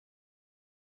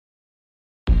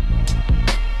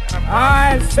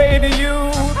I say to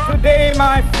you today,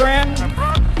 my friend,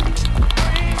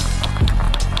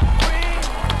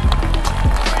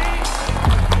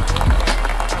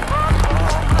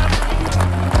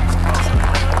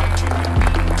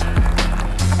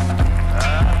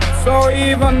 so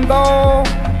even though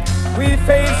we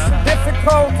face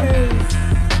difficulties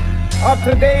of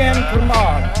today and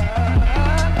tomorrow,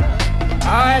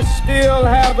 I still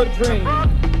have a dream.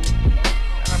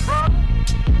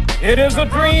 It is a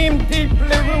dream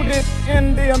deeply rooted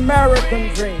in the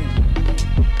American dream.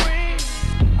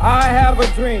 I have a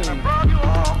dream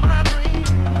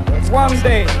that one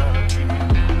day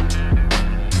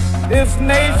this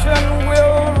nation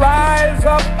will rise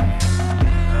up,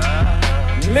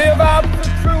 live out the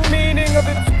true meaning of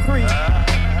its creed.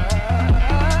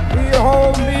 We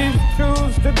hold these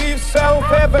truths to be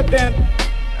self-evident,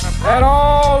 that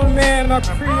all men are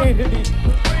created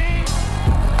equal.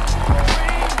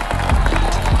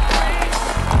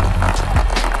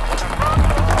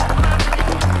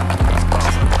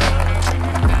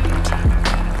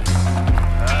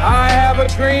 I have a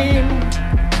dream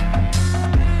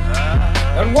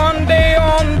that one day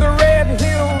on the red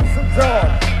hills of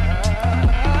Georgia,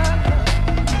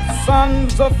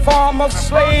 sons of former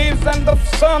slaves and the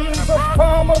sons of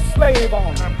former slave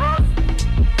owners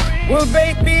will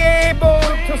they be able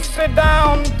to sit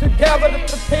down together at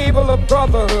the table of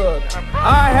brotherhood.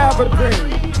 I have a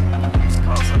dream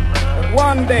that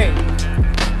one day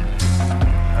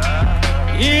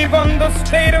even the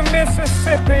state of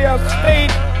Mississippi, a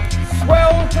state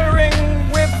sweltering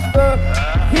with the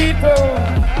heat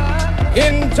of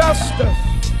injustice,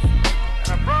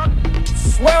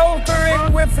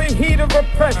 sweltering with the heat of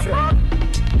oppression,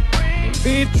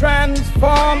 be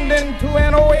transformed into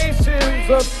an oasis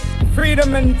of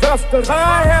freedom and justice.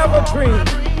 I have a dream.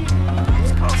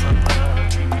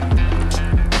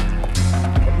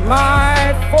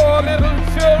 My 4 little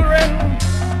children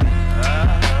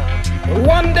will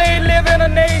one day live in a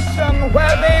nation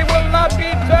where they will not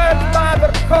be judged by the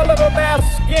color of their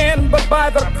skin, but by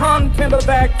the content of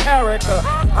their character.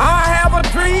 I have a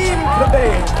dream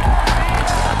today.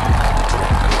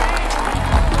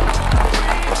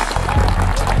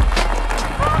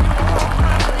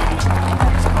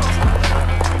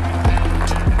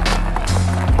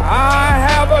 I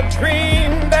have a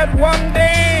dream that one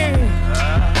day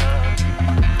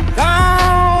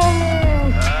down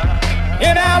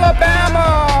in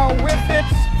Alabama, with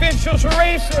its vicious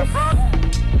racists,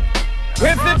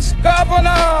 with its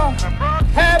governor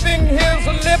having his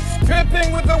lips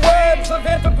dripping with the words of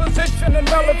interposition and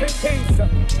nullification,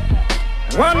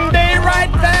 one day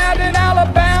right there in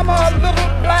Alabama,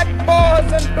 little black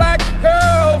boys and black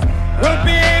girls will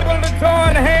be able to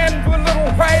join hands with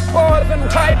little white boys and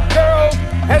white girls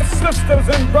as sisters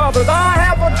and brothers. I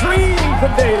have a dream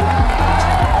today.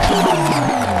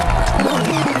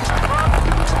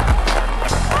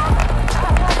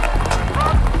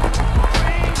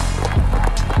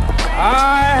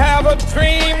 I have a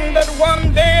dream that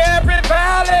one day every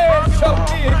valley shall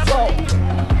be exalted,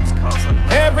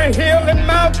 every hill and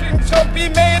mountain shall be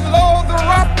made low, the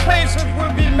rough places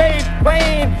will be made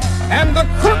plain, and the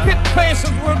crooked places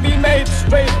will be made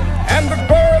straight, and the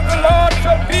glory of the Lord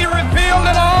shall be revealed,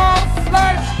 and all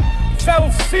flesh shall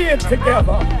see it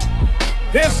together.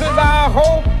 This is our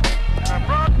hope.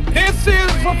 This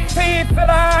is the faith that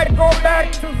I go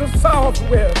back to the South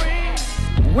with.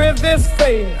 With this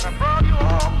faith,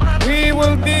 we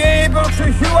will be able to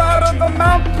hew out of the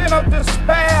mountain of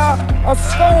despair a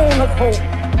stone of hope.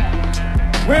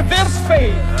 With this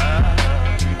faith,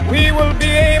 we will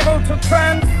be able to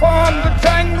transform the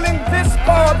jangling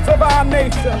discords of our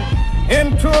nation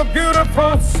into a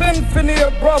beautiful symphony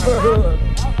of brotherhood.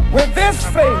 With this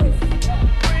faith,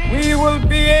 we will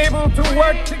be able to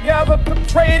work together, to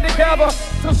pray together,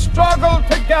 to struggle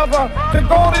together, to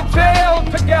go to jail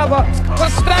together,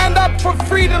 to stand up for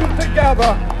freedom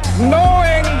together,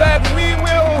 knowing that we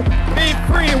will be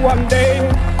free one day.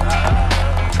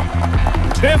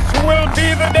 This will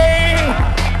be the day.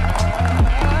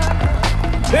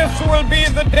 This will be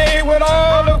the day when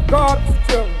all of God's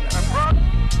children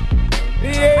will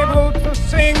be able to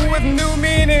sing with new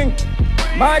meaning,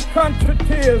 "My country,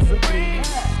 tears of thee."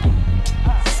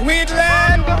 Sweet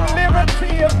land of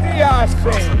liberty of thee I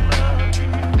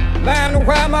sing. Land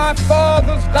where my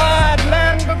fathers died,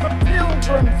 land of the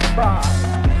pilgrim's pride.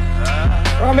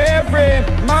 From every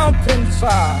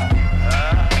mountainside,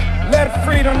 let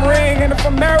freedom ring. And if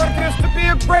America is to be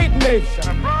a great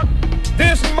nation,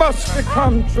 this must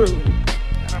become true.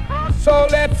 So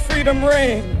let freedom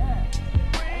ring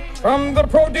from the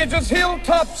prodigious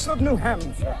hilltops of New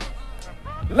Hampshire.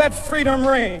 Let freedom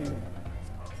ring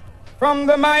from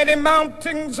the mighty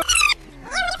mountains.